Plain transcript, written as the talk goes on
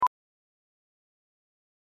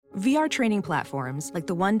VR training platforms, like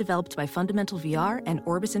the one developed by Fundamental VR and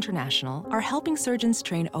Orbis International, are helping surgeons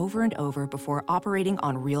train over and over before operating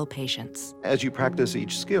on real patients. As you practice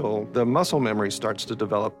each skill, the muscle memory starts to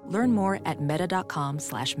develop. Learn more at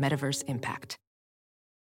meta.com/metaverse impact.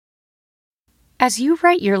 As you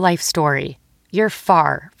write your life story, you're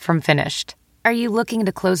far from finished. Are you looking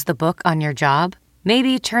to close the book on your job?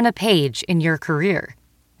 Maybe turn a page in your career?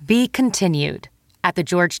 Be continued at the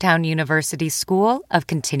Georgetown University School of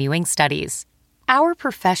Continuing Studies. Our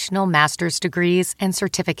professional master's degrees and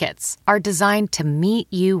certificates are designed to meet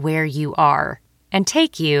you where you are and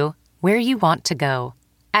take you where you want to go.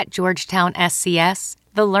 At Georgetown SCS,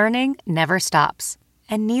 the learning never stops,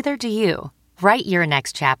 and neither do you. Write your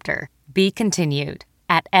next chapter. Be continued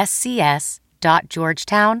at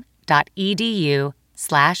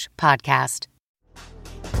scs.georgetown.edu/podcast.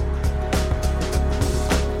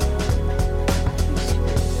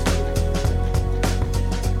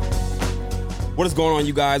 What is going on,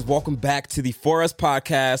 you guys? Welcome back to the For Us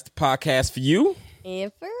podcast for you.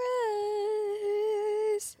 And for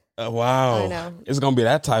us. Wow. I know. It's going to be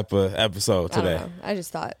that type of episode today. I don't know. I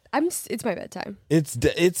just thought, it's my bedtime. It's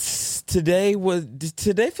today. Did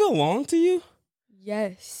today feel long to you?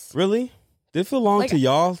 Yes. Really? Did it feel long to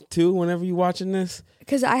y'all too whenever you watching this?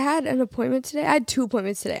 Because I had an appointment today. I had 2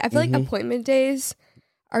 appointments today. I feel like appointment days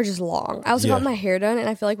are just long. I also got my hair done, and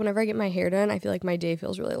I feel like whenever I get my hair done, I feel like my day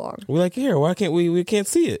feels really long. We're like, here, why can't we can't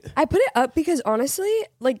see it? I put it up because honestly,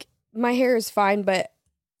 like, my hair is fine, but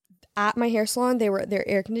at my hair salon, their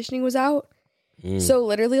air conditioning was out. So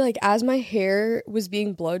literally, like, as my hair was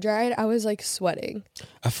being blow dried, I was like sweating.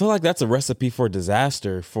 I feel like that's a recipe for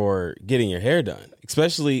disaster for getting your hair done,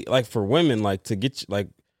 especially like for women, like to get like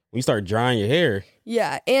when you start drying your hair.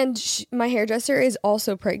 Yeah, and my hairdresser is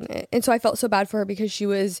also pregnant, and so I felt so bad for her because she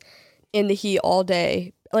was in the heat all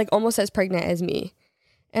day, like almost as pregnant as me.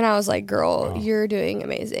 And I was like, girl, you're doing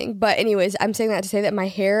amazing. But anyways, I'm saying that to say that my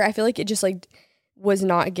hair, I feel like it just like was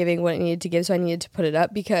not giving what it needed to give, so I needed to put it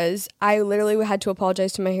up because I literally had to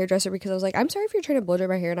apologize to my hairdresser because I was like, I'm sorry if you're trying to blow dry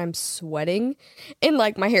my hair and I'm sweating and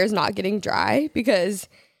like my hair is not getting dry because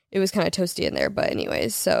it was kind of toasty in there. But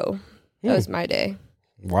anyways, so that was my day.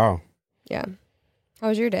 Wow. Yeah. How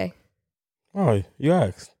was your day? Oh, you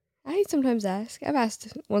asked. I sometimes ask. I've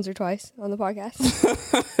asked once or twice on the podcast.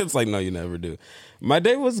 It's like, no, you never do. My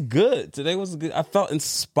day was good. Today was good. I felt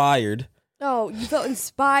inspired. Oh, you felt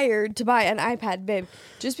inspired to buy an iPad, babe.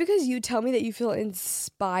 Just because you tell me that you feel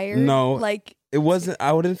inspired. No, like it wasn't.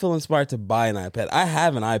 I didn't feel inspired to buy an iPad. I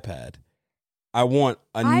have an iPad. I want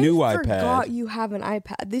a new iPad. I forgot you have an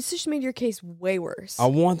iPad. This just made your case way worse. I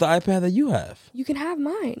want the iPad that you have. You can have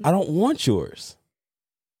mine. I don't want yours.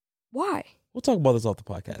 Why? We'll talk about this off the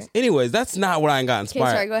podcast. Okay. Anyways, that's not what I got inspired.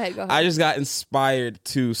 Okay, sorry, go ahead. I just got inspired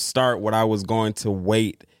to start what I was going to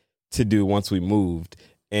wait to do once we moved.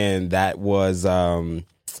 And that was, I'll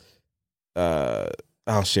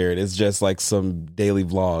share it. It's just like some daily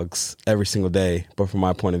vlogs every single day, but from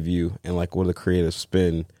my point of view and like what a creative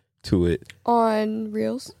spin to it. On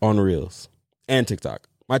Reels? On Reels. And TikTok.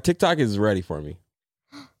 My TikTok is ready for me.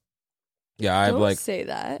 Yeah, I've Don't like say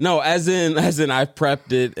that. No, as in I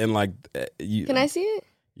prepped it and like you. Can I see it?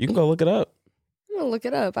 You can go look it up. I'm gonna look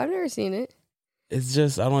it up. I've never seen it. It's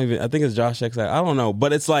just I think it's Josh X. I don't know,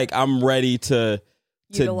 but it's like I'm ready to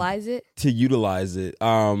utilize it.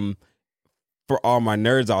 For all my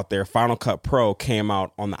nerds out there, Final Cut Pro came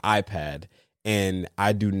out on the iPad, and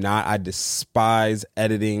I despise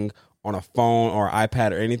editing on a phone or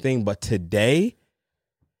iPad or anything. But today,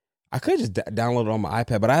 I could just download it on my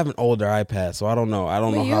iPad, but I have an older iPad, so I don't know. I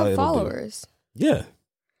don't know how you have it'll followers. Do. Yeah.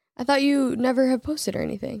 I thought you never have posted or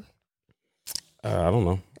anything. I don't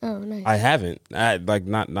know. Oh, nice. I haven't.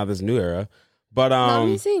 Not this new era. But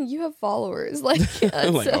I'm saying you have followers. Like,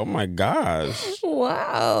 like, oh my gosh.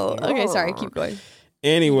 Wow. Okay, sorry, keep going.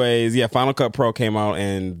 Anyways, yeah, Final Cut Pro came out,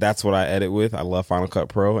 and that's what I edit with. I love Final Cut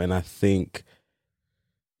Pro, and I think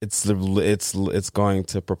it's going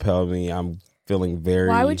to propel me. I'm feeling very.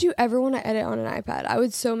 Why would you ever want to edit on an iPad? I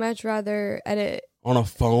would so much rather edit on a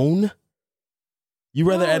phone. You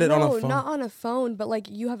rather edit on a phone? No, not on a phone, but like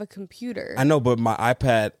you have a computer. I know, but my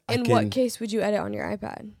iPad. In what case would you edit on your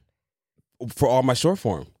iPad? For all my short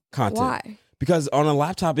form content. Why? Because on a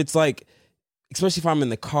laptop, it's like, especially if I'm in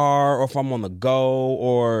the car or if I'm on the go,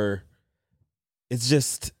 or it's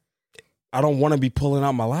just, I don't want to be pulling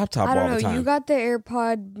out my laptop all the time. I don't know. You got the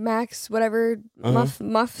AirPod Max, whatever,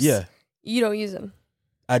 muffs. Yeah. You don't use them.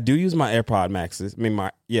 I do use my AirPod Maxes. I mean,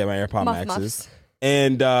 my AirPod Maxes. Muffs.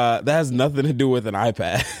 And that has nothing to do with an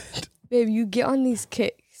iPad. Babe, you get on these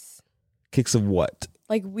kicks. Kicks of what?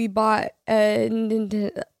 Like, we bought a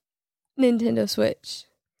Nintendo Switch.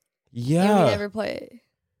 Yeah. And we never play it.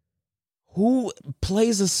 Who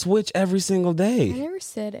plays a Switch every single I day? never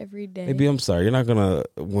said every day. Maybe I'm sorry. You're not going to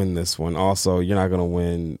win this one. Also, you're not going to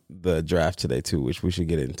win the draft today, too, which we should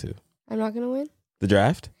get into. I'm not going to win? The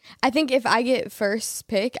draft? I think if I get first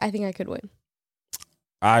pick, I think I could win.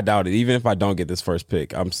 I doubt it. Even if I don't get this first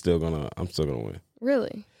pick, I'm still gonna win.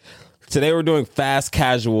 Really? Today we're doing fast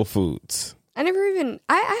casual foods. I never even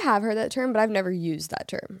I have heard that term, but I've never used that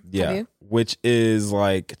term. Yeah. Have you? Which is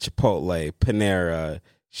like Chipotle, Panera,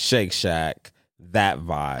 Shake Shack, that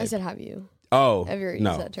vibe. I said have you. Oh. Have you ever used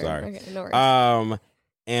no, that term? sorry. Okay, no worries.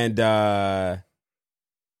 And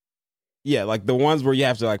yeah, like the ones where you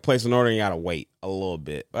have to like place an order and you gotta wait a little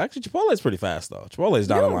bit. But actually, Chipotle is pretty fast though. Chipotle is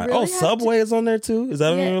down the line. Really Subway is on there too. Is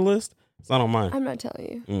that on your list? It's not on mine. I'm not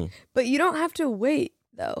telling you. But you don't have to wait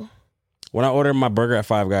though. When I order my burger at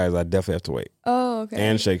Five Guys, I definitely have to wait. Oh, okay.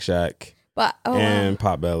 And Shake Shack. But and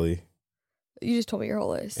Potbelly. You just told me your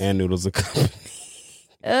whole list. And Noodles of Company.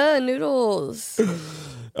 Noodles.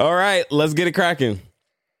 All right, let's get it cracking.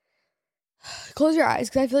 Close your eyes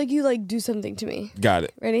because I feel like you like do something to me. Got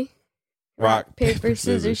it. Ready? Rock, paper,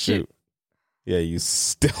 scissors, shoot. Yeah, you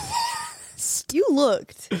still. You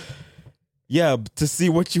looked. Yeah, to see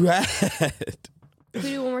what you had. Can we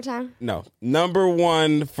do it one more time? No. Number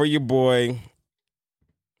one for your boy.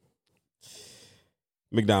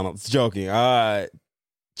 McDonald's. Joking.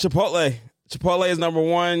 Chipotle. Chipotle is number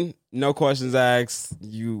one. No questions asked.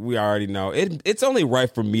 We already know. It's only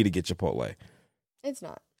right for me to get Chipotle. It's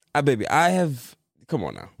not. Come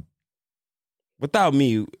on now. Without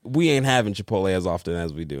me, we ain't having Chipotle as often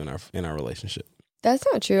as we do in our relationship. That's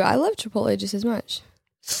not true. I love Chipotle just as much.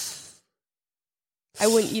 I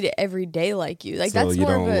wouldn't eat it every day like you. Like so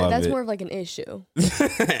that's more of like an issue.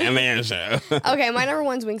 An issue. Okay, my number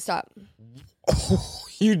one's Wingstop. Oh,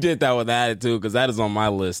 you did that with attitude because that is on my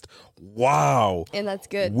list. Wow. And that's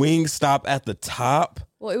good. Wingstop at the top.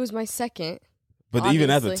 Well, it was my second. But obviously. Even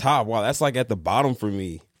at the top, wow, that's like at the bottom for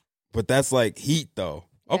me. But that's like heat though.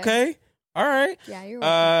 Yeah. Okay. All right. Yeah, you're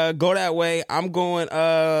welcome. Go that way. I'm going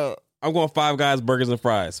Five Guys Burgers and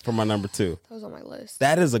Fries for my number two. That was on my list.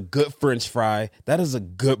 That is a good French fry. That is a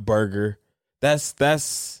good burger. That's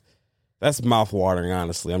mouth watering,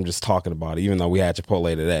 honestly. I'm just talking about it, even though we had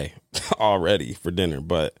Chipotle today already for dinner.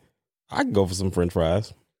 But I can go for some French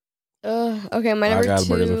fries. Okay, my number two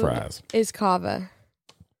Burgers and Fries is Kava.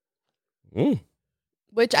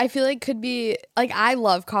 Which I feel like could be, like, I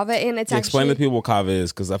love Kava, and it's explain to people what Kava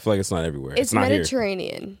is, because I feel like it's not everywhere. It's not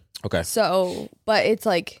Mediterranean. Here. Okay. So, but it's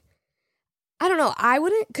like, I don't know. I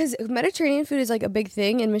wouldn't, because Mediterranean food is like a big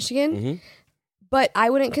thing in Michigan, but I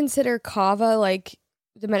wouldn't consider Kava like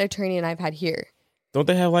the Mediterranean I've had here. Don't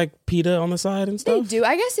they have like pita on the side and stuff? They do.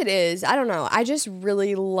 I guess it is. I don't know. I just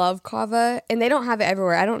really love Kava, and they don't have it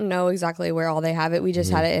everywhere. I don't know exactly where all they have it. We just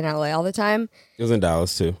had it in LA all the time. It was in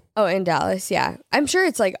Dallas too. Oh, in Dallas, yeah. I'm sure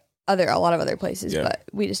it's like a lot of other places, but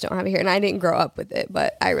we just don't have it here. And I didn't grow up with it,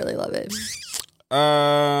 but I really love it.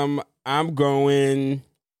 I'm gonna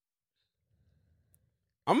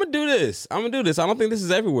do this. I don't think this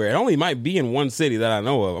is everywhere. It only might be in one city that I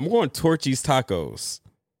know of. I'm going Torchy's Tacos.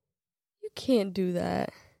 Can't do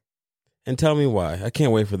that. And tell me why. I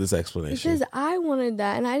can't wait for this explanation. Because I wanted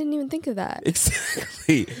that, and I didn't even think of that.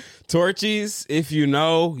 Exactly. Torchy's, if you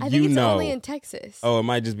know, I think it's only in Texas. Oh, it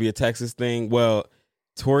might just be a Texas thing. Well,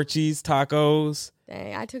 Torchy's Tacos.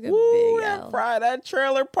 Dang, I took a big L. That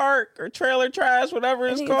trailer park or trailer trash, whatever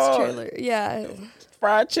it's called. It's trailer, yeah.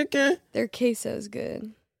 Fried chicken. Their queso's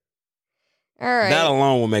good. All right. That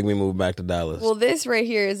alone will make me move back to Dallas. Well, this right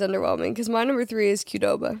here is underwhelming because my number 3 is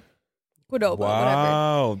Qdoba. Wow,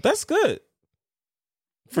 whatever. That's good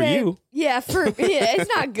for you. Yeah,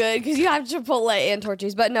 it's not good because you have Chipotle and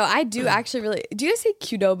Torchy's. But no, I do actually really. Do you guys say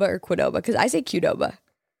Qdoba or Qdoba? Because I say Qdoba.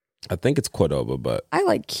 I think it's Qdoba, but I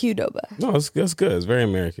like Qdoba. No, it's good. It's very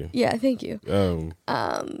American. Yeah, thank you. But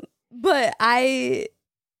I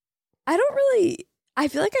don't really. I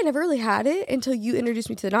feel like I never really had it until you introduced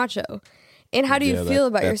me to the nacho. And how do you feel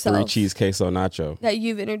about yourself? 3 cheese queso nacho. That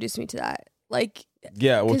you've introduced me to that, like.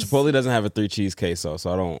 Yeah, well, Chipotle doesn't have a 3 cheese queso,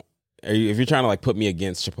 so I don't. If you're trying to like put me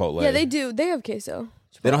against Chipotle, yeah, they do. They have queso.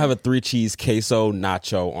 Chipotle. They don't have a 3 cheese queso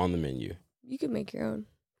nacho on the menu. You can make your own.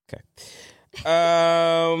 Okay.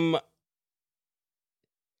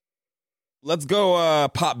 Let's go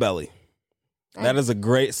Potbelly. That is a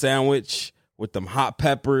great sandwich with them hot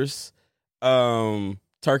peppers,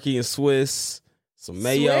 turkey and Swiss, some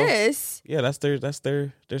mayo. Swiss? Yeah, that's their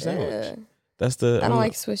sandwich. Yeah. That's the I don't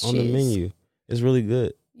like Swiss cheese on the menu. It's really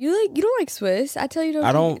good. You don't like Swiss. I tell you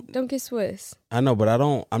don't get Swiss. I know, but I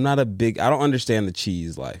don't understand the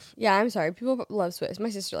cheese life. Yeah, I'm sorry. People love Swiss. My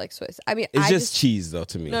sister likes Swiss. I mean, it's just cheese though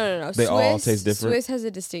to me. No. They all taste different. Swiss has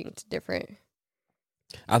a distinct different.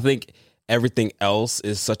 I think everything else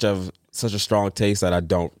is such a strong taste that I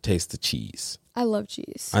don't taste the cheese. I love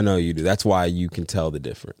cheese. I know you do. That's why you can tell the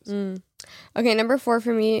difference. Okay, number 4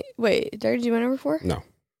 for me. Wait, did I do my number 4? No,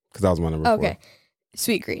 because that was my number 4. Okay,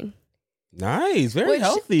 sweet green. Nice, very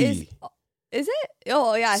healthy. Is it?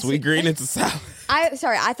 Oh yeah, sweet green into salad.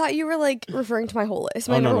 I thought you were like referring to my whole list.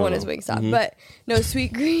 My number 1 is Wingstop, but no,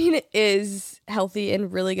 sweet green is healthy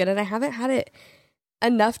and really good, and I haven't had it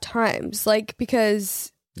enough times, like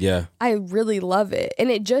because I really love it, and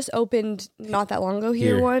it just opened not that long ago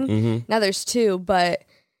here. One now there's 2, but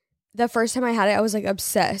the first time I had it, I was like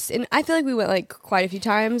obsessed, and I feel like we went like quite a few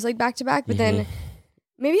times, like back to back, but then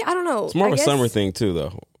maybe I don't know. It's more of a summer thing too,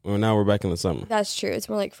 though. Well, now we're back in the summer. That's true. It's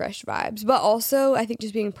more like fresh vibes. But also, I think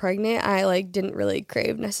just being pregnant, I like didn't really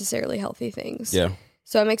crave necessarily healthy things. Yeah.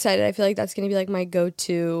 So I'm excited. I feel like that's going to be like my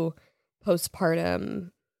go-to postpartum.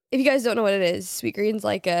 If you guys don't know what it is, sweet green's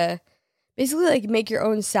like basically like make your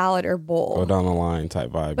own salad or bowl. Go down the line type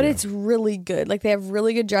vibe. But it's really good. Like they have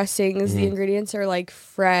really good dressings. The ingredients are like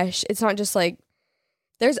fresh. It's not just like,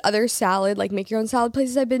 there's other salad, like make your own salad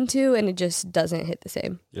places I've been to, and it just doesn't hit the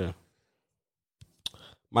same. Yeah.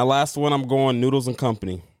 My last one, I'm going Noodles and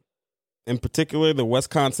Company. In particular, the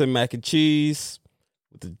Wisconsin mac and cheese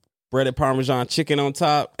with the breaded Parmesan chicken on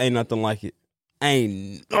top. Ain't nothing like it.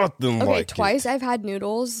 Okay, twice I've had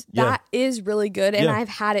noodles. That is really good, and I've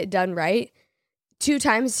had it done right. 2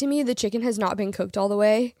 times to me, the chicken has not been cooked all the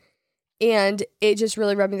way, and it just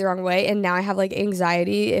really rubbed me the wrong way, and now I have like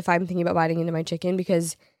anxiety if I'm thinking about biting into my chicken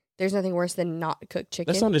because there's nothing worse than not cooked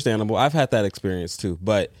chicken. That's understandable. I've had that experience too,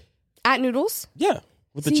 but... At Noodles? Yeah.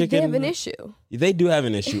 With the chicken, they have an issue. They do have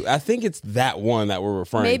an issue. I think it's that one that we're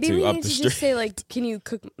referring to up the street. Maybe we need to just say, like, can you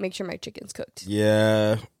make sure my chicken's cooked?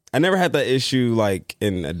 Yeah. I never had that issue, like,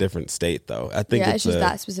 in a different state, though. I think it's just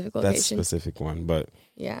that specific location. That specific one, but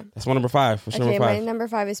yeah. That's my number 5. What's number 5? My number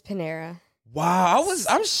 5 is Panera. Wow.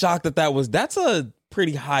 I'm shocked that's a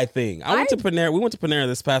pretty high thing. I went to Panera. We went to Panera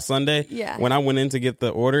this past Sunday. Yeah. When I went in to get the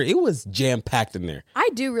order, it was jam-packed in there. I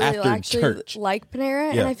do really actually like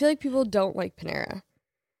Panera, and I feel like people don't like Panera.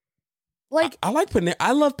 Like I like Panera.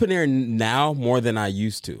 I love Panera now more than I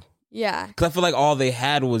used to. Yeah. Because I feel like all they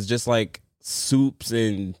had was just like soups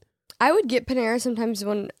and... I would get Panera sometimes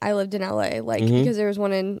when I lived in LA, like because there was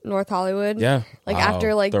one in North Hollywood. Yeah. Like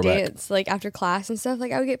after like dance, like after class and stuff,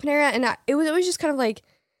 like I would get Panera, and it was always just kind of like,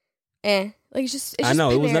 like it's just I know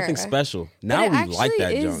Panera. It was nothing special. Now we like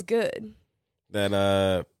that junk. It is good.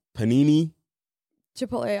 That panini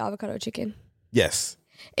Chipotle avocado chicken. Yes.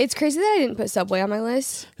 It's crazy that I didn't put Subway on my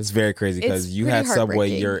list. It's very crazy because you had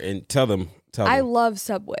Subway. You're in. Tell them. I love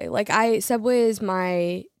Subway. Like Subway is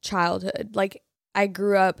my childhood. Like I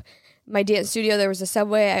grew up. My dance studio, there was a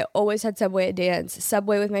Subway. I always had Subway at dance.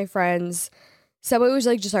 Subway with my friends. Subway was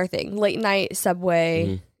like just our thing. Late night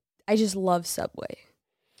Subway. I just love Subway.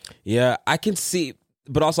 Yeah, I can see,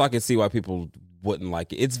 but also I can see why people wouldn't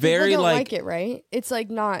like it. It's very people don't like it, right? It's like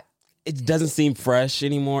not. It doesn't seem fresh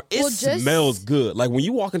anymore. It smells good. Like when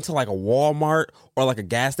you walk into like a Walmart or like a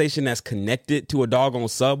gas station that's connected to a doggone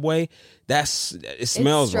Subway, it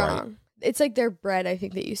smells right. It's like their bread, I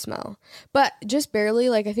think, that you smell. But just barely,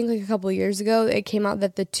 like I think like a couple of years ago, it came out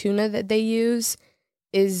that the tuna that they use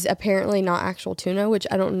is apparently not actual tuna, which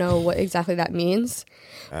I don't know what exactly that means.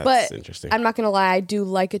 That's interesting. I'm not going to lie, I do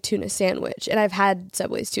like a tuna sandwich. And I've had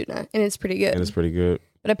Subway's tuna, and it's pretty good.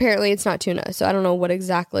 But apparently it's not tuna, so I don't know what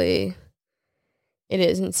exactly it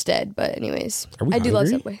is instead. But anyways, I do love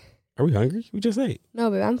Subway. Are we hungry? We just ate.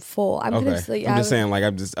 No, babe, I'm full. I'm just saying, like,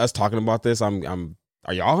 us talking about this.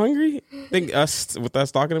 Are y'all hungry? Think us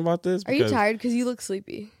talking about this? Are you tired? Because you look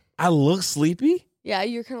sleepy. I look sleepy? Yeah,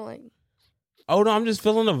 you're kind of like. Oh no, I'm just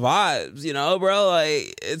feeling the vibes, bro.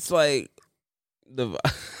 Like it's like the.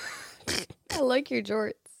 I like your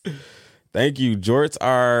jorts. Thank you. Jorts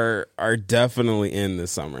are definitely in this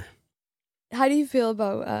summer. How do you feel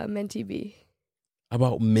about Minty B?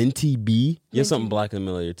 About Minty B? You have something black in the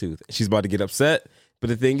middle of your tooth. She's about to get upset, but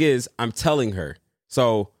the thing is, I'm telling her.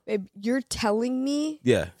 So, babe, you're telling me?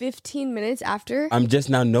 Yeah. 15 minutes after? I'm just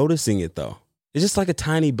now noticing it though. It's just like a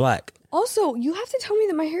tiny black. Also, you have to tell me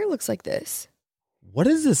that my hair looks like this. What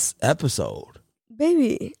is this episode?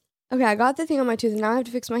 Baby. Okay, I got the thing on my tooth and now I have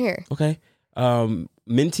to fix my hair. Okay.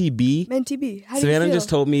 Minty B. Minty B. How do Savannah you feel? just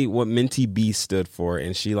told me what Minty B stood for,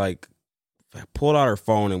 and she like pulled out her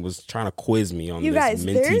phone and was trying to quiz me on you this guys,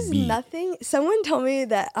 Minty there's B. nothing. Someone told me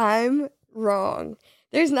that I'm wrong.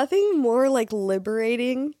 There's nothing more like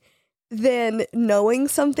liberating than knowing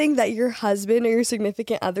something that your husband or your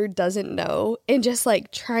significant other doesn't know and just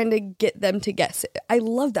like trying to get them to guess it. I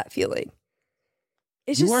love that feeling.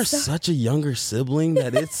 You are such a younger sibling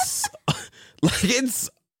that it's it's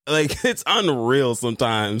unreal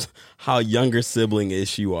sometimes how younger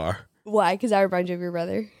sibling-ish you are. Why? Because I remind you of your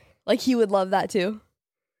brother. Like he would love that too.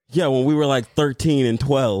 Yeah, when we were like 13 and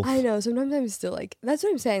 12. I know. Sometimes I'm still like, that's what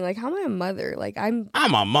I'm saying. Like, how am I a mother? Like I'm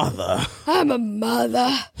a mother. I'm a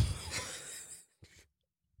mother.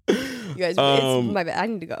 You guys, it's my bad. I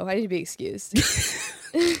need to go. I need to be excused.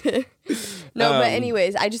 No, but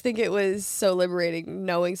anyways, I just think it was so liberating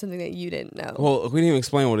knowing something that you didn't know. Well, we didn't even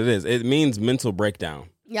explain what it is. It means mental breakdown.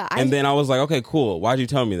 Yeah. And then I was like, okay, cool. Why'd you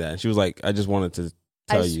tell me that? And she was like, I just wanted to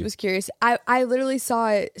tell you. I was curious. I literally saw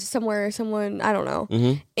it somewhere, someone, I don't know.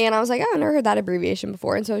 And I was like, I've never heard that abbreviation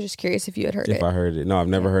before. And so I was just curious if you had heard it. If I heard it. No, I've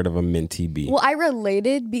never heard of a Mentee. Well, I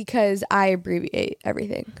related because I abbreviate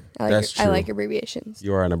everything. That's true. I like abbreviations.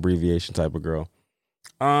 You are an abbreviation type of girl.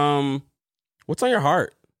 What's on your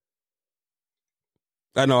heart?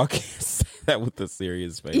 I know I can't say that with a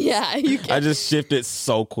serious face. Yeah, you can. I just shifted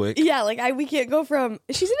so quick. Yeah, like we can't go from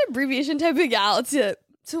she's an abbreviation type of gal to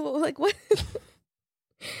like what?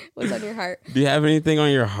 What's on your heart? Do you have anything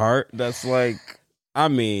on your heart that's like, I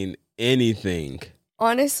mean, anything?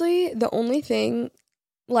 Honestly, the only thing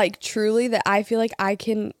like truly that I feel like I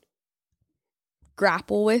can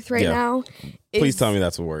grapple with right now is Please tell me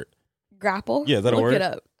that's a word. Grapple? Yeah, is that a word? Look it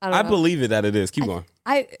up. I believe it that it is. Keep going.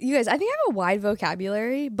 You guys, I think I have a wide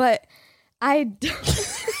vocabulary, but I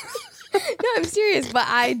don't. No, I'm serious, but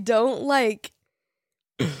I don't like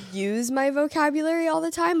use my vocabulary all the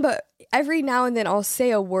time, but every now and then I'll say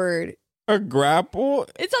a word. A grapple?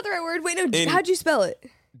 It's not the right word. Wait, no. How'd you spell it?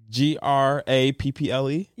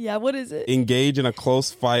 Grapple? Yeah, what is it? Engage in a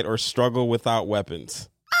close fight or struggle without weapons.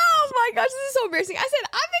 Oh my gosh, this is so embarrassing. I said,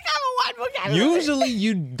 I think I have a wide vocabulary. Usually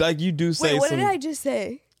you do say. Wait, what did I just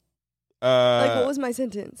say? Like, what was my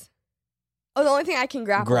sentence? Oh, the only thing I can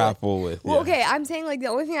grapple with. Yeah. Well, okay, I'm saying like the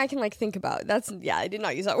only thing I can like think about. I did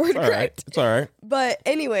not use that word correct. It's all right. But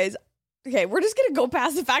anyways, okay, we're just gonna go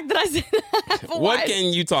past the fact that I said What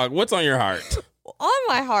can you talk? What's on your heart? On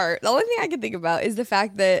my heart, the only thing I can think about is the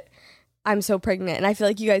fact that I'm so pregnant, and I feel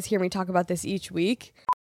like you guys hear me talk about this each week.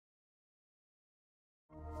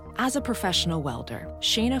 As a professional welder,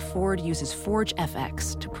 Shayna Ford uses Forge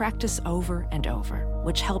FX to practice over and over,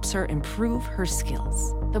 which helps her improve her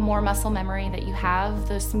skills. The more muscle memory that you have,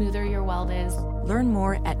 the smoother your weld is. Learn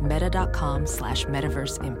more at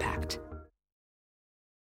meta.com/metaverseimpact.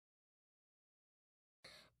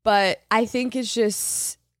 But I think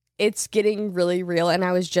it's getting really real. And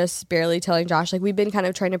I was just barely telling Josh, like, we've been kind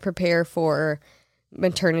of trying to prepare for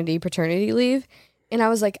maternity, paternity leave. And I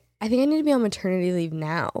was like, I think I need to be on maternity leave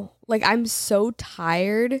now. Like, I'm so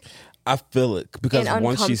tired. I feel it because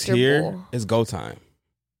once she's here, it's go time.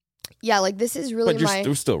 Yeah, like this is really but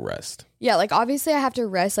you still rest. Yeah, like obviously I have to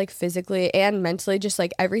rest like physically and mentally, just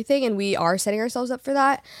like everything. And we are setting ourselves up for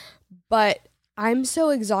that. But I'm so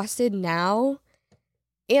exhausted now.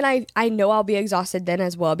 And I know I'll be exhausted then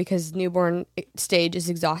as well because newborn stage is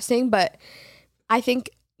exhausting. But I think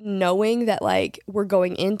knowing that like we're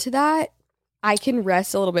going into that, I can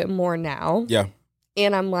rest a little bit more now. Yeah.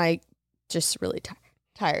 And I'm like just really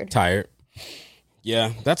tired. Tired.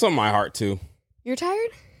 Yeah, that's on my heart too. You're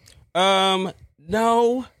tired? No.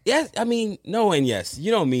 Yes, I mean, no and yes.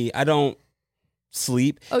 You know me, I don't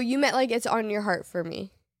sleep. Oh, you meant like it's on your heart for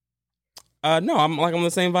me. No, I'm on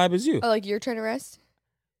the same vibe as you. Oh, like you're trying to rest?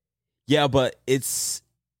 Yeah, but it's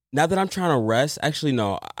not that I'm trying to rest. Actually,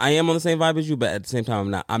 no, I am on the same vibe as you, but at the same time,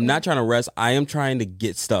 I'm not. I'm not trying to rest. I am trying to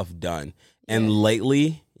get stuff done. And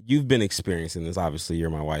lately, you've been experiencing this. Obviously, you're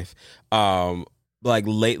my wife. Like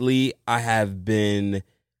lately, I have been.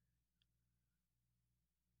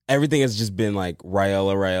 Everything has just been like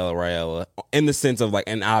Raella, in the sense of like,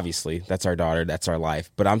 and obviously that's our daughter, that's our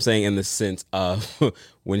life. But I'm saying in the sense of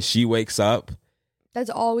when she wakes up, that's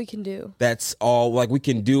all we can do. That's all like we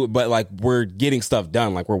can do. But like we're getting stuff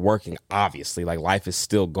done. Like we're working. Obviously, like life is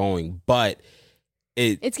still going, but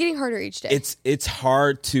it's getting harder each day. It's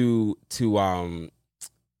hard to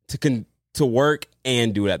work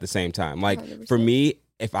and do it at the same time. Like 100%. For me.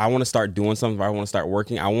 If I want to start doing something, if I want to start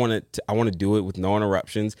working, I want to do it with no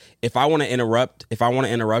interruptions. If I want an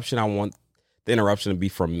interruption, I want the interruption to be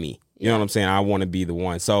from me. You know what I'm saying? I want to be the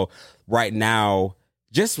one. So right now,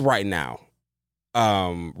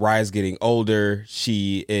 Raya's getting older.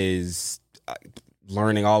 She is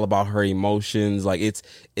learning all about her emotions. Like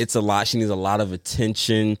it's a lot. She needs a lot of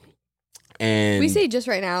attention. And we say just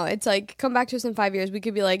right now, it's like, come back to us in 5 years. We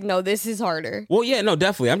could be like, no, this is harder. Well, yeah, no,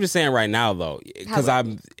 definitely. I'm just saying right now though, because I'll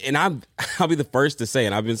be the first to say,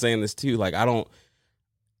 and I've been saying this too. Like,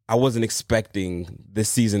 I wasn't expecting this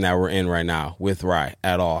season that we're in right now with Rye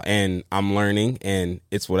at all, and I'm learning, and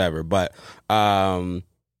it's whatever. But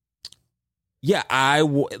yeah,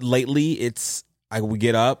 lately it's we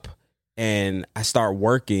get up and I start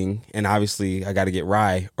working, and obviously I got to get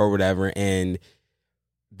Rye or whatever, and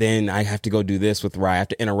then I have to go do this with Rye. I have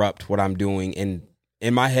to interrupt what I'm doing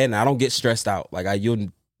in my head, and I don't get stressed out. Like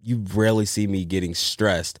you rarely see me getting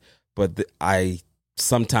stressed, but I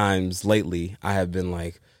sometimes lately I have been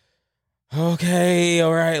like, okay,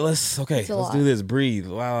 all right, let's do this, breathe,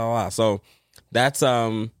 la la la. So that's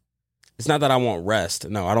it's not that I want rest.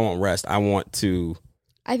 No, I don't want rest. I want to.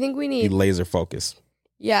 I think we need be laser focused.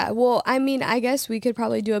 Yeah, well, I mean, I guess we could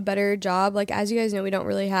probably do a better job. Like, as you guys know, we don't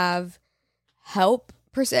really have help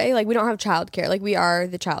per se. Like, we don't have childcare. Like, we are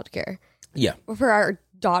the childcare. Yeah. For our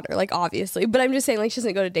daughter, like, obviously. But I'm just saying, like, she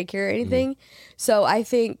doesn't go to daycare or anything. Mm-hmm. So I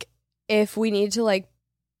think if we need to, like,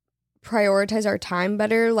 prioritize our time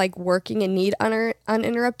better, like, working and need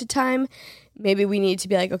uninterrupted time, maybe we need to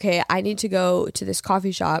be like, okay, I need to go to this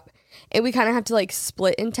coffee shop. And we kind of have to, like,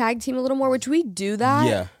 split and tag team a little more, which we do that.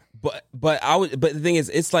 Yeah. But the thing is,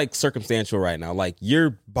 it's like circumstantial right now. Like,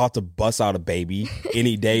 you're about to bust out a baby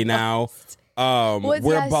any day now.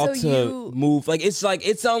 We're about to move. Like, it's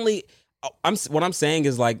only. What I'm saying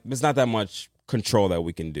is, like, it's not that much control that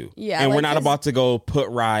we can do. Yeah, and like, we're not about to go put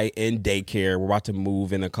Rye in daycare. We're about to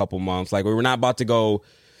move in a couple months. Like, we're not about to go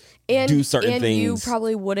do certain things. And you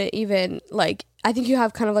probably wouldn't even, like, I think you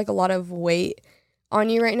have kind of like a lot of weight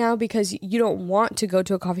on you right now because you don't want to go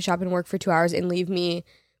to a coffee shop and work for 2 hours and leave me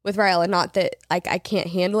with Ryla. Not that, like, I can't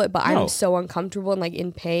handle it, but I'm so uncomfortable and, like,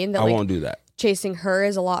 in pain that, I like, won't do that. Chasing her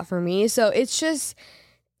is a lot for me. So it's just,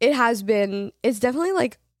 it's definitely,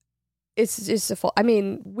 like, it's a full, I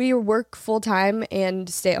mean, we work full time and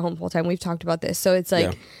stay at home full time. We've talked about this. So it's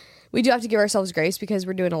like, we do have to give ourselves grace because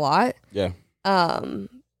we're doing a lot. Yeah.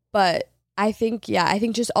 But I think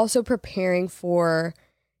just also preparing for,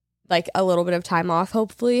 like, a little bit of time off,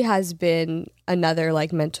 hopefully, has been another,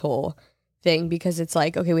 like, mental thing, because it's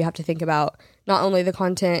like, okay, we have to think about not only the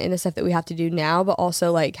content and the stuff that we have to do now, but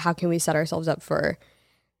also, like, how can we set ourselves up for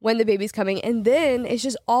when the baby's coming. And then it's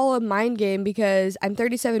just all a mind game because I'm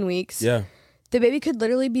 37 weeks. Yeah. The baby could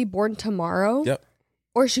literally be born tomorrow. Yep.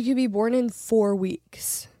 Or she could be born in 4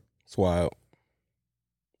 weeks. It's wild.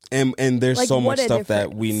 And there's, like, so much stuff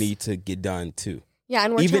that we need to get done too. Yeah,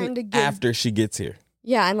 and we're trying to get after she gets here.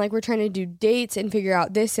 Yeah, and, like, we're trying to do dates and figure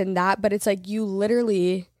out this and that, but it's like you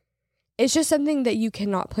literally, it's just something that you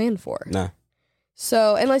cannot plan for. Nah.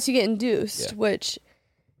 So unless you get induced, which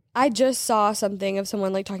I just saw something of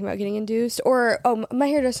someone, like, talking about getting induced, or my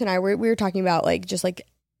hairdresser and I we were talking about, like, just, like,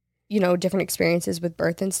 you know, different experiences with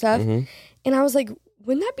birth and stuff. Mm-hmm. And I was like,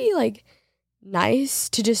 wouldn't that be, like, nice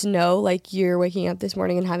to just know, like, you're waking up this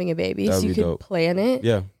morning and having a baby, so you could plan it.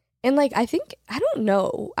 Yeah. And, like, I don't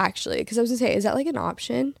know, actually, because I was going to say, is that, like, an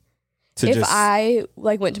option? If I,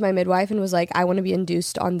 like, went to my midwife and was like, I want to be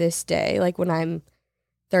induced on this day, like, when I'm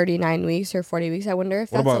 39 weeks or 40 weeks, I wonder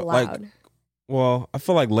if that's allowed. Like, well, I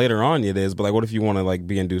feel like later on it is, but, like, what if you want to, like,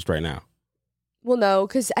 be induced right now? Well, no,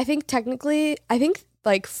 because I think technically,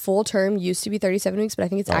 like, full term used to be 37 weeks, but I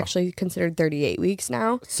think it's actually considered 38 weeks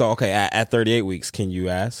now. So, okay, at 38 weeks, can you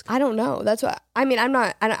ask? I don't know. That's what, I mean,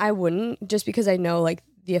 I wouldn't, just because I know, like,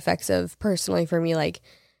 the effects of, personally for me, like,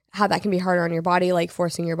 how that can be harder on your body, like,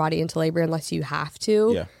 forcing your body into labor unless you have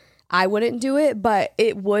to. Yeah. I wouldn't do it, but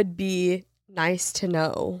it would be nice to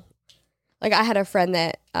know. Like, I had a friend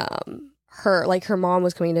that, her mom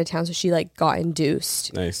was coming into town, so she, like, got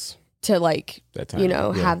induced. Nice. To, like, that time, you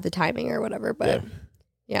know, have the timing or whatever. But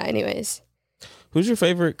yeah, anyways. Who's your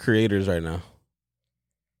favorite creators right now?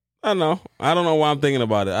 I don't know why I'm thinking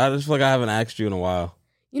about it. I just feel like I haven't asked you in a while.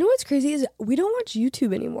 You know what's crazy is we don't watch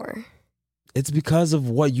YouTube anymore. It's because of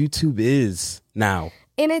what YouTube is now.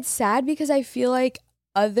 And it's sad because I feel like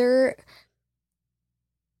other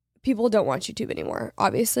people don't watch YouTube anymore,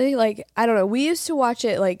 obviously. Like, I don't know. We used to watch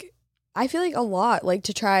it, like, I feel like a lot, like,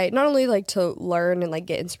 to try, not only, like, to learn and, like,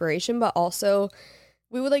 get inspiration, but also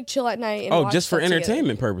we would, like, chill at night and watch just for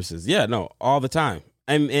entertainment purposes. Yeah, no, all the time.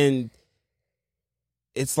 And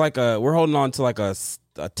it's like we're holding on to, like, a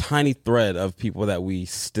tiny thread of people that we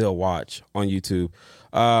still watch on YouTube.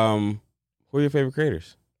 Who are your favorite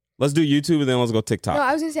creators? Let's do YouTube and then let's go TikTok. No,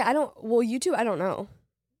 I was gonna say YouTube, I don't know.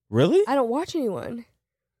 Really? I don't watch anyone.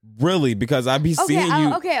 Really? Because I be seeing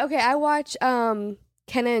you. Okay. I watch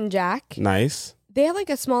Kenna and Jack. Nice. They have, like,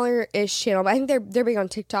 a smaller-ish channel, but I think they're big on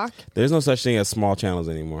TikTok. There's no such thing as small channels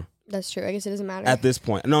anymore. That's true. I guess it doesn't matter. At this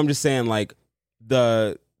point. No, I'm just saying, like,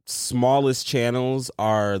 the smallest channels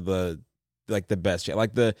are the best channel.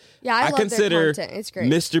 Like, I love consider their content. It's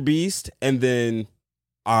great. Mr. Beast and then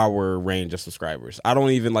our range of subscribers. I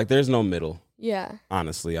don't even, like, there's no middle. Yeah.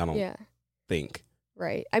 Honestly, I don't think.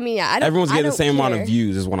 Right. I mean, yeah, everyone's getting the same care. amount of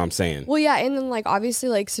views is what I'm saying. Well, yeah, and then, like, obviously,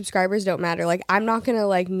 like, subscribers don't matter. Like, I'm not gonna,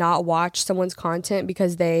 like, not watch someone's content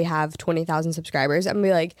because they have 20,000 subscribers. I'm gonna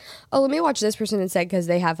be like, oh, let me watch this person instead because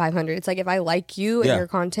they have 500. It's like, if I like you and your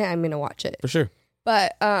content, I'm gonna watch it. For sure.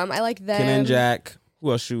 But I like them. Ken and Jack.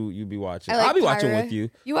 Who else should you be watching? I'll be watching with you.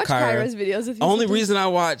 You watch Kyra's videos with me. Only reason I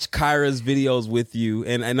watch Kyra's videos with you,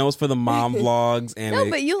 and I know it's for the mom vlogs. And no,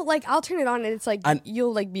 but you'll, like, I'll turn it on and it's like,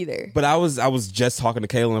 you'll, like, be there. But I was just talking to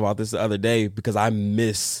Kaylin about this the other day because I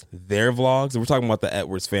miss their vlogs. We're talking about the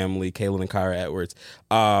Edwards family, Kaylin and Kyra Edwards.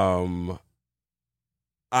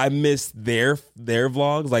 I miss their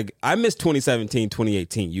vlogs. Like, I miss 2017,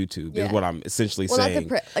 2018 YouTube is what I'm essentially saying.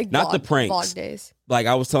 Not the pranks. Vlog days. Like,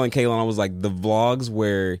 I was telling Kaylin, I was like, the vlogs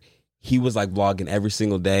where he was, like, vlogging every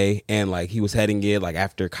single day and, like, he was heading it, like,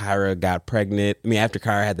 after Kyra got pregnant. I mean, after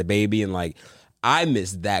Kyra had the baby. And, like, I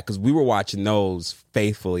missed that because we were watching those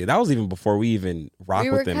faithfully. That was even before we even rocked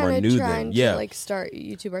with them or knew them. Yeah, like, start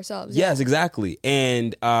YouTube ourselves. Yes, exactly.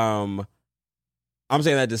 And I'm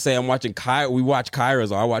saying that to say I'm watching Kyra. We watch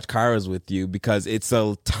Kyra's, or I watch Kyra's with you because it's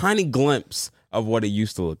a tiny glimpse of what it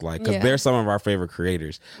used to look like because they're some of our favorite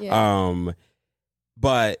creators. Yeah.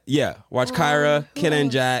 But yeah, watch Kyra, Ken and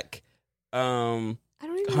Jack,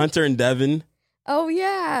 Hunter and Devin. Oh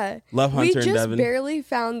yeah, love Hunter and Devin. We just barely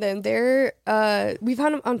found them. They're we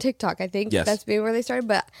found them on TikTok. I think that's maybe where they started.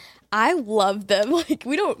 But I love them. Like,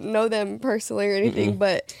 we don't know them personally or anything,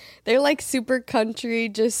 but they're, like, super country,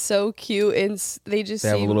 just so cute, and they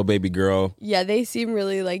have a little baby girl. Yeah, they seem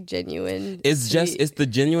really, like, genuine. It's the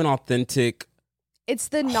genuine, authentic. It's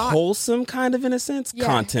the not wholesome kind of, in a sense,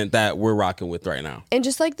 content that we're rocking with right now, and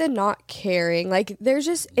just, like, the not caring. Like, there's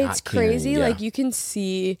just it's crazy. Like, you can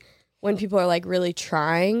see when people are, like, really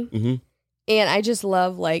trying, and I just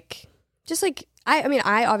love, like, just, like. I mean,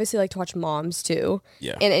 I obviously like to watch moms too,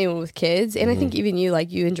 and anyone with kids, and I think even you,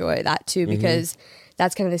 like, you enjoy that too because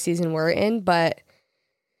that's kind of the season we're in. But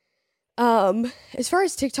as far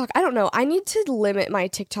as TikTok, I don't know. I need to limit my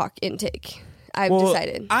TikTok intake. I've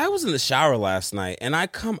decided. I was in the shower last night, and I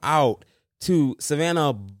come out to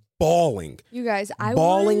Savannah bawling. You guys,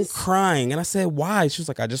 crying, and I said, "Why?" She was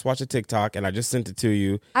like, "I just watched a TikTok, and I just sent it to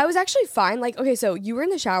you." I was actually fine. Like, okay, so you were in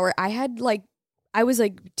the shower. I was,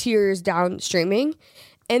 like, tears down streaming,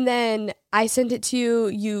 and then I sent it to you.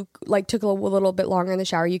 You, like, took a little bit longer in the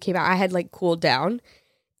shower. You came out. I had, like, cooled down,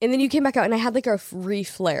 and then you came back out, and I had, like, a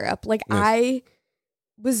flare up. Like, I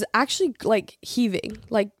was actually, like, heaving.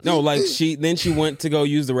 Like, no, like, she went to go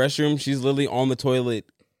use the restroom. She's literally on the toilet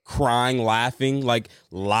crying, laughing, like,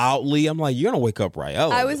 loudly. I'm like, you're gonna wake up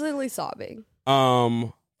Raella. I was literally sobbing.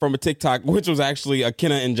 From a TikTok, which was actually a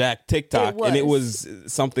Kenna and Jack TikTok, and it was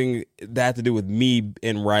something that had to do with me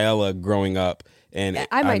and Raella growing up. And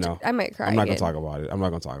I might cry. I'm not gonna talk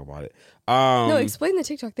about it. No, explain the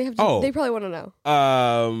TikTok. They probably want to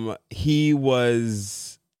know. He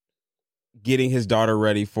was getting his daughter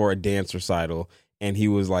ready for a dance recital, and he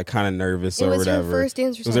was, like, kind of nervous or whatever. It was her first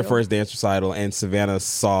dance recital. It was her first dance recital, and Savannah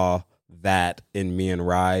saw that in me and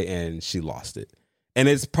Rye, and she lost it. And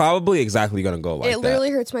it's probably exactly going to go like that. It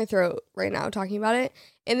literally hurts my throat right now talking about it.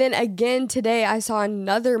 And then again today, I saw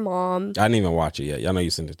another mom. I didn't even watch it yet. I know you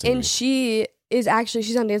sent it to me. And she's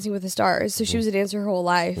on Dancing with the Stars. So she was a dancer her whole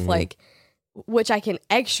life, like, which I can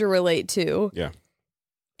extra relate to. Yeah.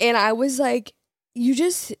 And I was like,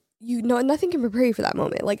 nothing can prepare you for that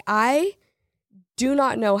moment. Like, I do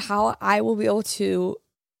not know how I will be able to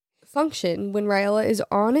function when Raella is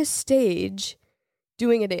on a stage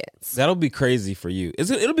doing a dance. That'll be crazy for you.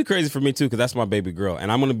 It'll be crazy for me too, because that's my baby girl,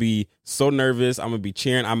 and I'm gonna be so nervous. I'm gonna be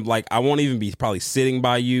cheering. I'm like, I won't even be probably sitting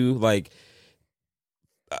by you. Like,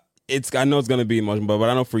 I know it's gonna be emotional, but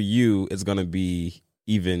I know for you, it's gonna be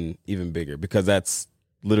even bigger because that's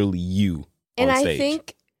literally you. And on I stage.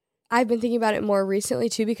 think I've been thinking about it more recently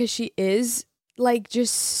too, because she is, like,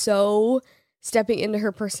 just so stepping into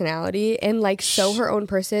her personality and, like, so her own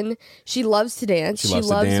person. She loves to dance. She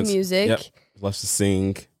loves music. Yep. Loves to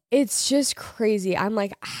sing. It's just crazy. I'm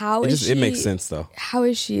like, how is she? It makes sense though. How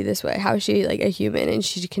is she this way? How is she, like, a human and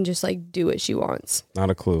she can just, like, do what she wants?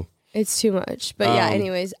 Not a clue. It's too much. But yeah,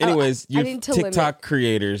 anyways, you I need to TikTok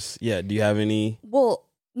creators. Yeah. Do you have any? Well,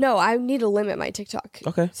 no, I need to limit my TikTok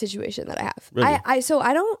situation that I have. Really? So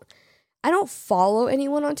I don't follow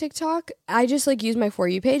anyone on TikTok. I just, like, use my For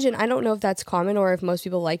You page, and I don't know if that's common or if most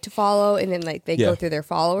people like to follow and then, like, they go through their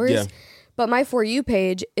followers. Yeah. But my For You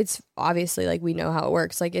page, it's obviously like we know how it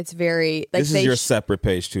works. Like it's very like this is your separate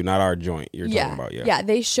page too, not our joint you're talking about. Yeah,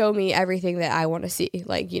 they show me everything that I want to see.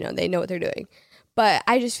 Like, you know, they know what they're doing. But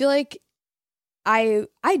I just feel like I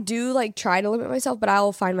do like try to limit myself, but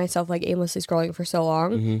I'll find myself like aimlessly scrolling for so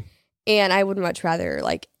long. Mm-hmm. And I would much rather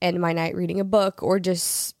like end my night reading a book or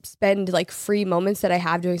just spend like free moments that I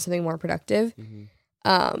have doing something more productive.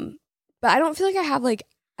 Mm-hmm. But I don't feel like I have like,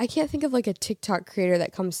 I can't think of like a TikTok creator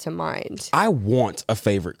that comes to mind. I want a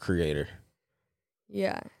favorite creator.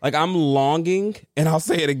 Yeah. Like I'm longing, and I'll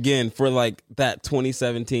say it again, for like that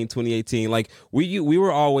 2017, 2018. Like we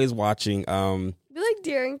were always watching. Be like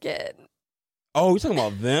Darren Kidd. Oh, you're talking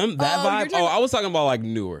about them? That vibe? I was talking about like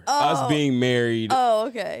newer. Us being married. Oh,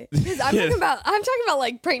 okay. Because I'm talking about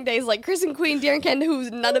like prank days, like Chris and Queen, Darren Kidd, who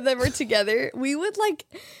none of them were together. We would like.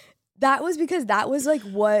 That was because that was like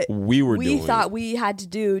what we thought we had to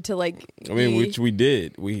do to like. I mean, which we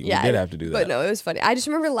did. We did have to do that. But no, it was funny. I just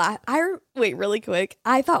remember wait, really quick.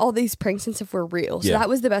 I thought all these pranks and stuff were real. So that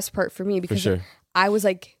was the best part for me because I was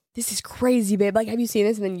like, this is crazy, babe. Like, have you seen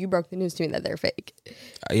this? And then you broke the news to me that they're fake.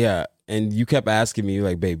 Yeah. And you kept asking me,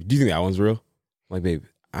 like, babe, do you think that one's real? Like, babe,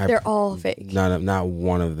 they're all fake. Not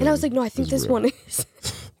one of them. And I was like, no, I think this one is.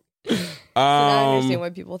 So now I understand why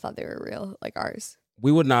people thought they were real, like ours.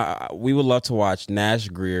 We would love to watch Nash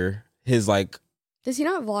Greer. His like, does he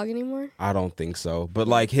not vlog anymore? I don't think so. But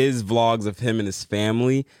like his vlogs of him and his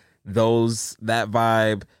family, that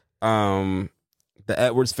vibe, the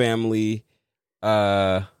Edwards family,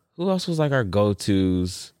 who else was like our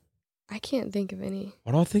go-tos? I can't think of any.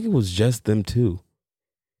 I don't think it was just them two.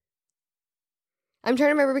 I'm trying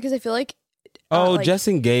to remember because I feel like Jess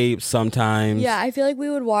and Gabe sometimes. Yeah, I feel like we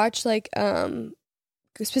would watch like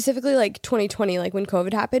specifically like 2020, like when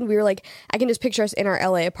COVID happened, we were like, I can just picture us in our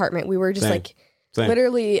LA apartment. We were just Same.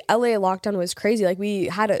 Literally LA lockdown was crazy. Like we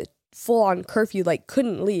had a full on curfew, like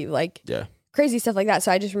couldn't leave, like crazy stuff like that.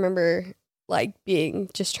 So I just remember like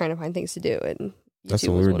just trying to find things to do. And that's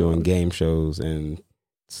when we were doing game shows and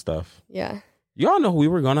stuff. Yeah. Y'all know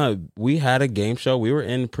we had a game show. We were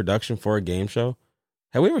in production for a game show.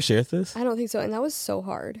 Have we ever shared this? I don't think so. And that was so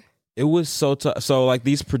hard. It was so tough. So like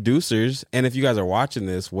these producers, and if you guys are watching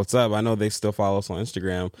this, what's up? I know they still follow us on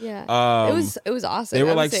Instagram. Yeah. It was awesome. They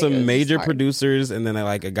were like some major producers, and then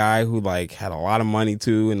like a guy who like had a lot of money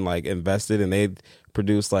too and like invested, and they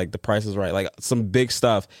produced like The Price is Right, like some big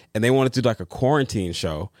stuff. And they wanted to do like a quarantine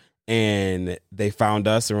show. And they found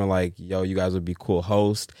us and were like, yo, you guys would be cool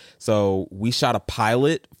hosts. So we shot a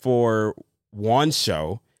pilot for one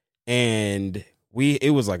show, and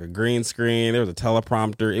it was like a green screen. There was a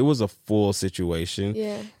teleprompter. It was a full situation.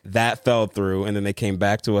 Yeah. That fell through. And then they came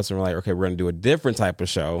back to us and were like, okay, we're going to do a different type of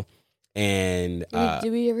show. And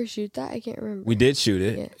did we ever shoot that? I can't remember. We did shoot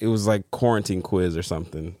it. Yeah. It was like quarantine quiz or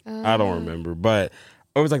something. I don't remember. But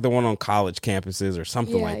it was like the one on college campuses or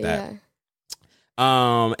something like that.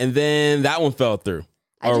 Yeah. And then that one fell through.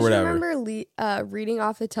 I just remember reading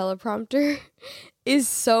off the teleprompter is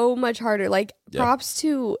so much harder. Like, props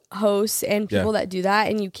to hosts and people that do that,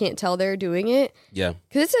 and you can't tell they're doing it. Yeah.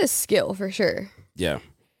 Because it's a skill for sure. Yeah.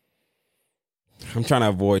 I'm trying to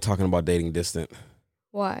avoid talking about dating distant.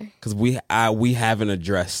 Why? Because we haven't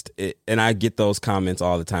addressed it, and I get those comments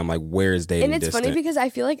all the time, like, where is dating distant? And it's funny because I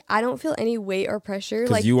feel like I don't feel any weight or pressure.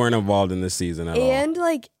 Because you weren't involved in this season at all. And,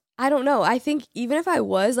 like, I don't know. I think even if I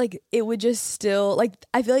was, like, it would just still, like,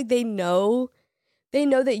 I feel like they know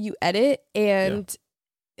that you edit, and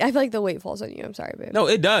I feel like the weight falls on you. I'm sorry, babe. No,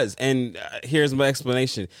 it does. And here's my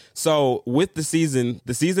explanation. So with the season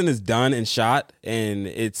is done and shot, and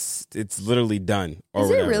it's literally done. Or is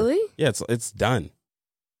whatever. It really? Yeah, it's done.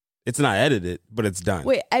 It's not edited, but it's done.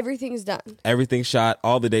 Wait, everything's done. Everything's shot.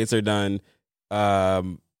 All the dates are done.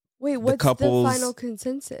 Wait, what's the final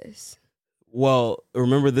consensus? Well,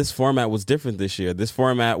 remember, this format was different this year. This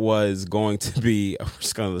format was going to be, I'm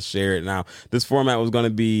just going to share it now. This format was going to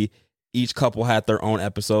be each couple had their own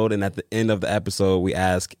episode. And at the end of the episode, we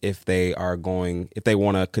ask if they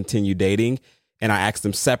want to continue dating. And I ask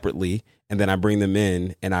them separately. And then I bring them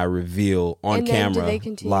in and I reveal on camera, do they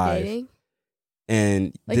continue live. Dating?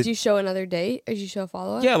 And do you show another date? Or do you show a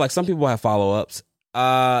follow-up? Yeah, like some people have follow-ups.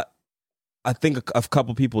 I think a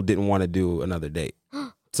couple people didn't want to do another date.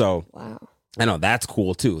 So wow. I know that's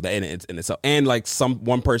cool too. And like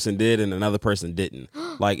one person did and another person didn't.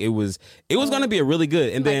 Like it was going to be a really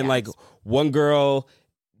good. And then like one girl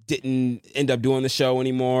didn't end up doing the show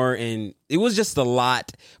anymore, and it was just a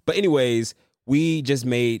lot. But anyways, we just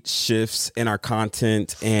made shifts in our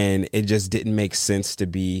content, and it just didn't make sense to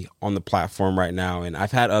be on the platform right now. And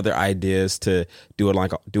I've had other ideas to do it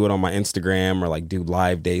on my Instagram or like do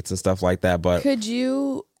live dates and stuff like that. But could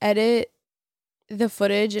you edit the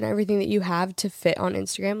footage and everything that you have to fit on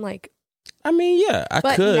Instagram? Like, I mean, yeah, I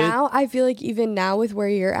but could. now I feel like even now with where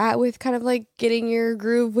you're at with kind of like getting your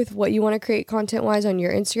groove with what you want to create content wise on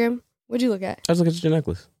your Instagram, what'd you look at? I was looking at your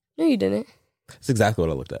necklace. No, you didn't. That's exactly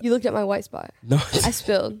what I looked at. You looked at my white spot. No. I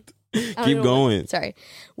spilled. Keep going. Sorry.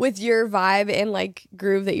 With your vibe and like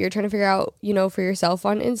groove that you're trying to figure out, you know, for yourself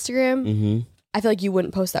on Instagram, Mm-hmm. I feel like you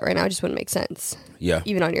wouldn't post that right now. It just wouldn't make sense. Yeah.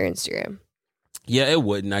 Even on your Instagram. Yeah, it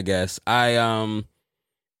wouldn't, I guess. I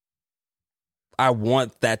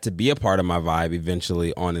want that to be a part of my vibe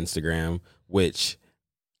eventually on Instagram, which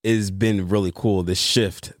has been really cool. This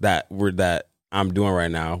shift that I'm doing right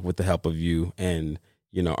now with the help of you and,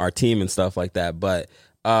 you know, our team and stuff like that. But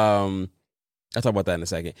I'll talk about that in a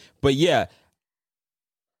second. But yeah,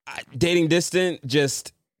 dating distant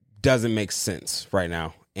just doesn't make sense right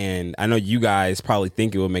now. And I know you guys probably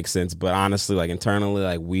think it would make sense, but honestly, like internally,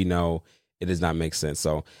 like we know it does not make sense.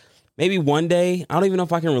 So maybe one day, I don't even know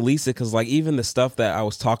if I can release it because like even the stuff that I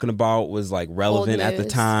was talking about was like relevant at the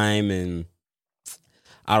time, and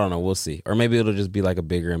I don't know, we'll see. Or maybe it'll just be like a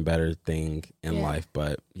bigger and better thing in life.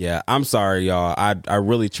 But yeah, I'm sorry, y'all. I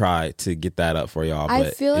really tried to get that up for y'all, but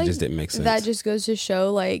I feel like it just didn't make sense. That just goes to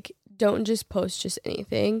show like don't just post just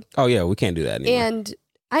anything. Oh yeah, we can't do that anymore. And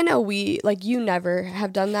I know you never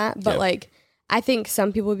have done that, but like I think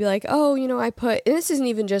some people would be like, oh, you know, I put, and this isn't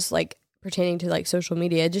even just like pertaining to like social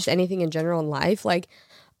media, just anything in general in life. Like,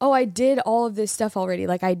 oh, I did all of this stuff already.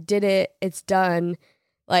 Like I did it. It's done.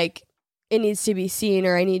 Like it needs to be seen,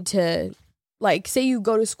 or I need to, like, say you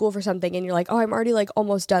go to school for something and you're like, oh, I'm already like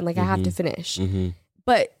almost done. Like I have to finish. Mm-hmm.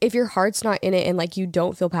 But if your heart's not in it and like you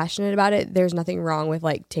don't feel passionate about it, there's nothing wrong with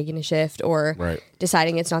like taking a shift or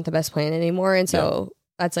deciding it's not the best plan anymore. And so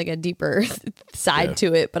that's like a deeper side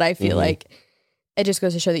to it. But I feel like it just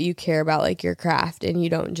goes to show that you care about like your craft, and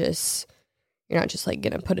you're not just like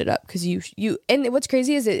gonna put it up because you and what's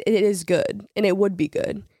crazy is it is good and it would be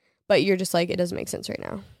good, but you're just like, it doesn't make sense right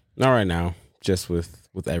now. Not right now, just with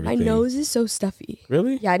everything. My nose is so stuffy.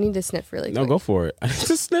 Really? Yeah, I need to sniff really quick. No, go for it. I need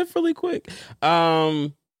to sniff really quick.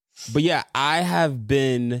 But yeah, I have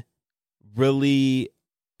been really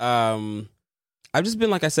I've just been,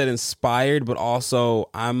 like I said, inspired, but also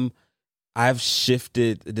I've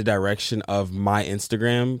shifted the direction of my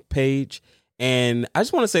Instagram page. And I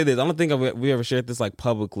just want to say this. I don't think we ever shared this like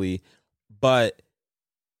publicly, but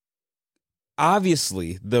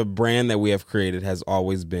obviously the brand that we have created has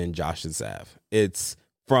always been Josh and Sav. It's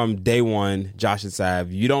from day one, Josh and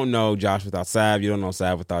Sav. You don't know Josh without Sav. You don't know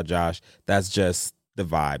Sav without Josh. That's just the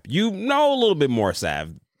vibe. You know a little bit more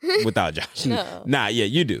Sav without Josh. No. Nah, yeah,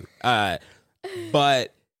 you do.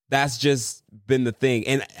 But that's just been the thing.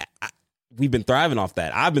 And we've been thriving off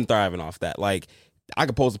that. I've been thriving off that. Like, I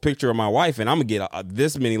could post a picture of my wife and I'm going to get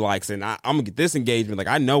this many likes and I'm going to get this engagement. Like,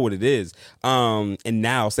 I know what it is. And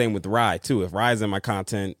now, same with Rye, too. If Rye's in my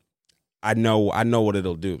content, I know what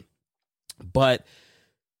it'll do. But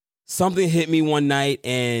something hit me one night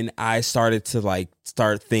and I started to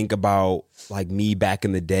think about like me back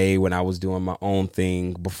in the day when I was doing my own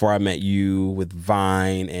thing before I met you with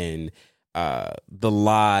Vine and the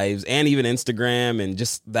lives and even Instagram and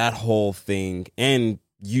just that whole thing and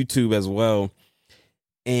YouTube as well.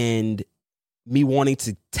 And me wanting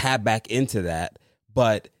to tap back into that,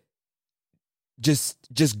 but just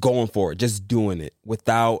going for it, just doing it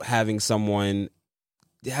without having like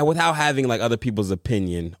other people's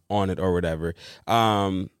opinion on it or whatever.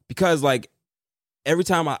 Because like every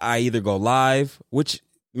time I either go live, which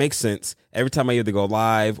makes sense, every time I either go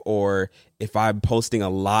live or if I'm posting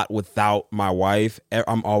a lot without my wife,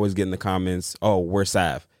 I'm always getting the comments, oh, where's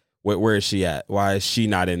Sav? Where is she at? Why is she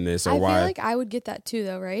not in this? Or I why? feel like I would get that too,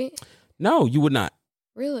 though, right? No, you would not.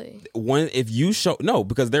 Really?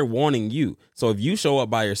 Because they're warning you. So if you show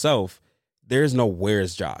up by yourself, there's no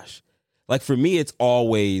where's Josh. Like for me, it's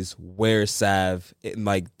always where's Sav. And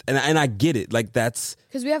I get it. Like that's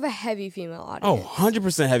because we have a heavy female audience. Oh,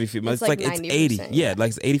 100% heavy female. It's like it's 80. Yeah, like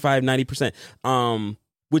it's 85, 90%.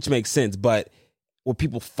 Which makes sense. But with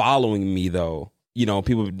people following me though, you know,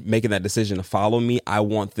 people making that decision to follow me, I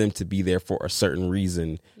want them to be there for a certain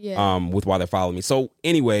reason with why they're following me. So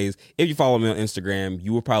anyways, if you follow me on Instagram,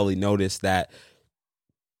 you will probably notice that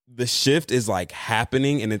the shift is like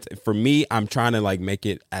happening. And it's, for me, I'm trying to like make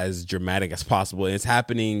it as dramatic as possible. And it's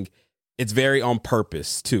happening. It's very on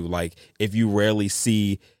purpose too. Like if you rarely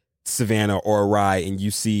see Savannah or Rye and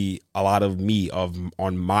you see a lot of me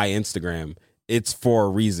on my Instagram, it's for a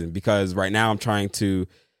reason, because right now I'm trying to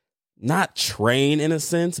not train in a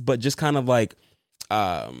sense, but just kind of like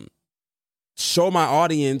show my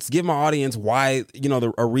audience, give my audience why, you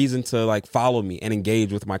know, a reason to like follow me and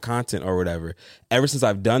engage with my content or whatever. Ever since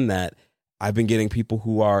I've done that, I've been getting people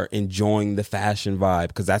who are enjoying the fashion vibe,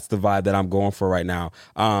 because that's the vibe that I'm going for right now.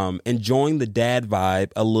 Enjoying the dad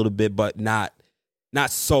vibe a little bit, but not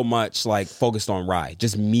so much like focused on Rye,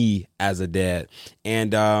 just me as a dad.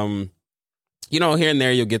 And, here and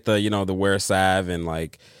there you'll get the, the wear salve and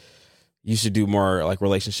like, you should do more like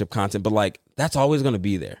relationship content, but like, that's always going to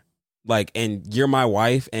be there. Like, and you're my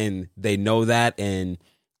wife and they know that. And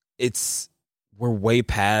we're way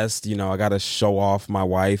past, I got to show off my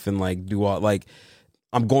wife and like do all, like,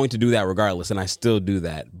 I'm going to do that regardless. And I still do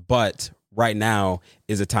that. But right now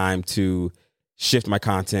is a time to shift my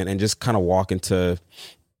content and just kind of walk into,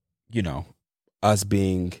 us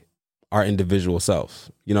being our individual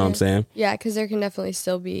self. You know what I'm saying? Yeah. Cause there can definitely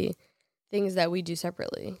still be things that we do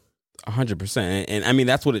separately. 100%. And I mean,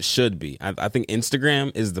 that's what it should be. I think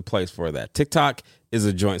Instagram is the place for that. TikTok is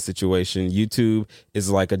a joint situation. YouTube is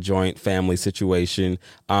like a joint family situation.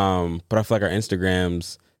 But I feel like our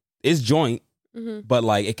Instagrams is joint, but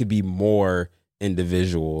like it could be more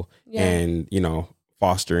individual and,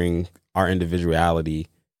 fostering our individuality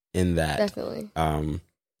in that definitely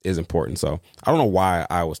is important. So I don't know why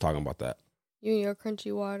I was talking about that. You and your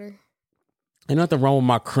crunchy water. Ain't nothing wrong with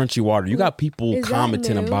my crunchy water. You got people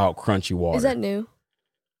commenting about crunchy water. Is that new?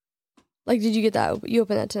 Like, did you get that? You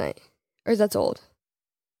opened that tonight? Or is that old?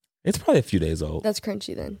 It's probably a few days old. That's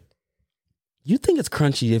crunchy then. You think it's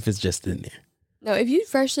crunchy if it's just in there? No, if you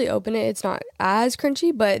freshly open it, it's not as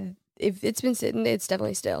crunchy, but if it's been sitting, it's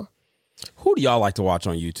definitely still. Who do y'all like to watch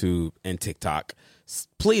on YouTube and TikTok?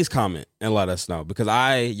 Please comment and let us know, because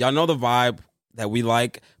y'all know the vibe that we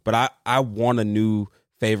like, but I want a new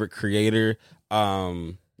favorite creator.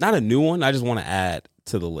 Not a new one. I just want to add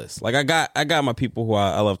to the list. Like I got my people who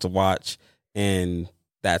I love to watch, and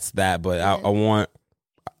that's that. But I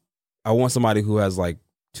want somebody who has like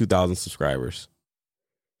 2,000 subscribers.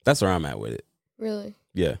 That's where I'm at with it. Really?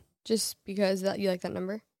 Yeah. Just because you like that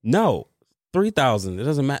number? No, 3,000. It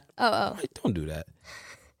doesn't matter. Oh. Don't do that.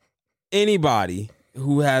 Anybody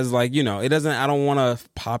who has like, it doesn't. I don't want a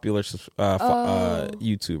popular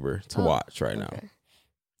YouTuber to watch right now.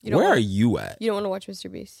 Where are you at? You don't want to watch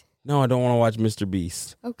Mr. Beast? No, I don't want to watch Mr.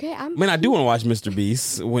 Beast. Okay, I do want to watch Mr.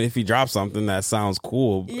 Beast if he drops something that sounds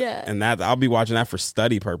cool. Yeah. And that I'll be watching that for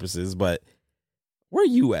study purposes, but where are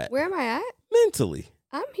you at? Where am I at? Mentally.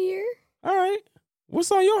 I'm here. All right.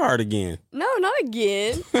 What's on your heart again? No, not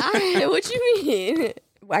again. What you mean?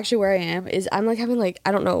 Actually, where I am is I'm like having like,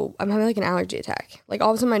 I don't know, I'm having like an allergy attack. Like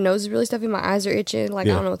all of a sudden my nose is really stuffy, my eyes are itching, like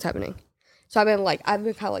I don't know what's happening. So I've been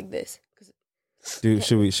kind of like this. Dude,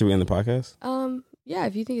 should we end the podcast? Yeah,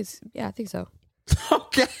 if you think I think so.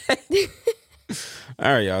 Okay.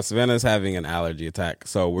 All right, y'all. Savannah's having an allergy attack,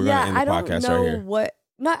 so we're gonna end the podcast right here.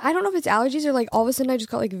 I don't know if it's allergies or like all of a sudden I just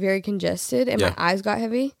got like very congested and my eyes got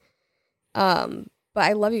heavy. But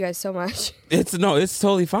I love you guys so much. It's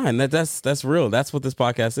totally fine. That's real. That's what this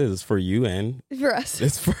podcast is. It's for you and for us.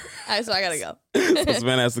 It's for. So I gotta go. So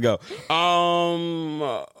Savannah has to go.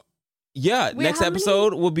 Yeah. Wait, next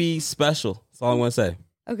episode will be special. That's all I want to say.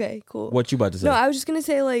 Okay, cool. What you about to say? No, I was just gonna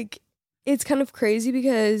say like it's kind of crazy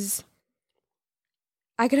because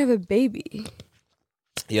I could have a baby.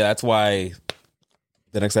 Yeah, that's why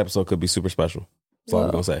the next episode could be super special. That's all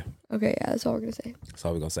we're gonna say. Okay, yeah, that's all we're gonna say. That's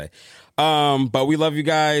all we're gonna say. But we love you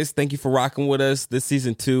guys. Thank you for rocking with us. This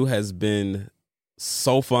season 2 has been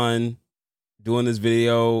so fun. Doing this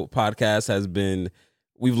video podcast has been.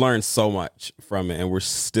 We've learned so much from it, and we're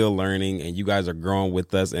still learning. And you guys are growing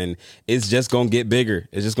with us, and it's just gonna get bigger.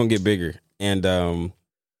 It's just gonna get bigger, and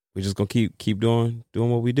we're just gonna keep doing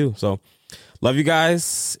what we do. So, love you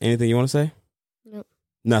guys. Anything you want to say? Nope.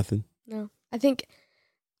 Nothing. No. I think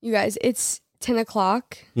you guys. It's 10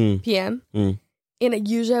 o'clock p.m. And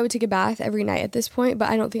usually I would take a bath every night at this point, but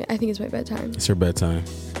I think it's my bedtime. It's your bedtime.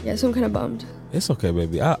 Yeah, so I'm kind of bummed. It's okay,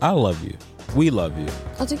 baby. I love you. We love you.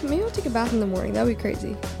 Maybe I'll take a bath in the morning. That would be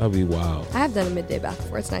crazy. That would be wild. I have done a midday bath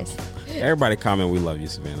before. It's nice. Everybody comment we love you,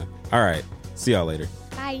 Savannah. All right. See y'all later.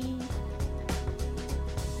 Bye.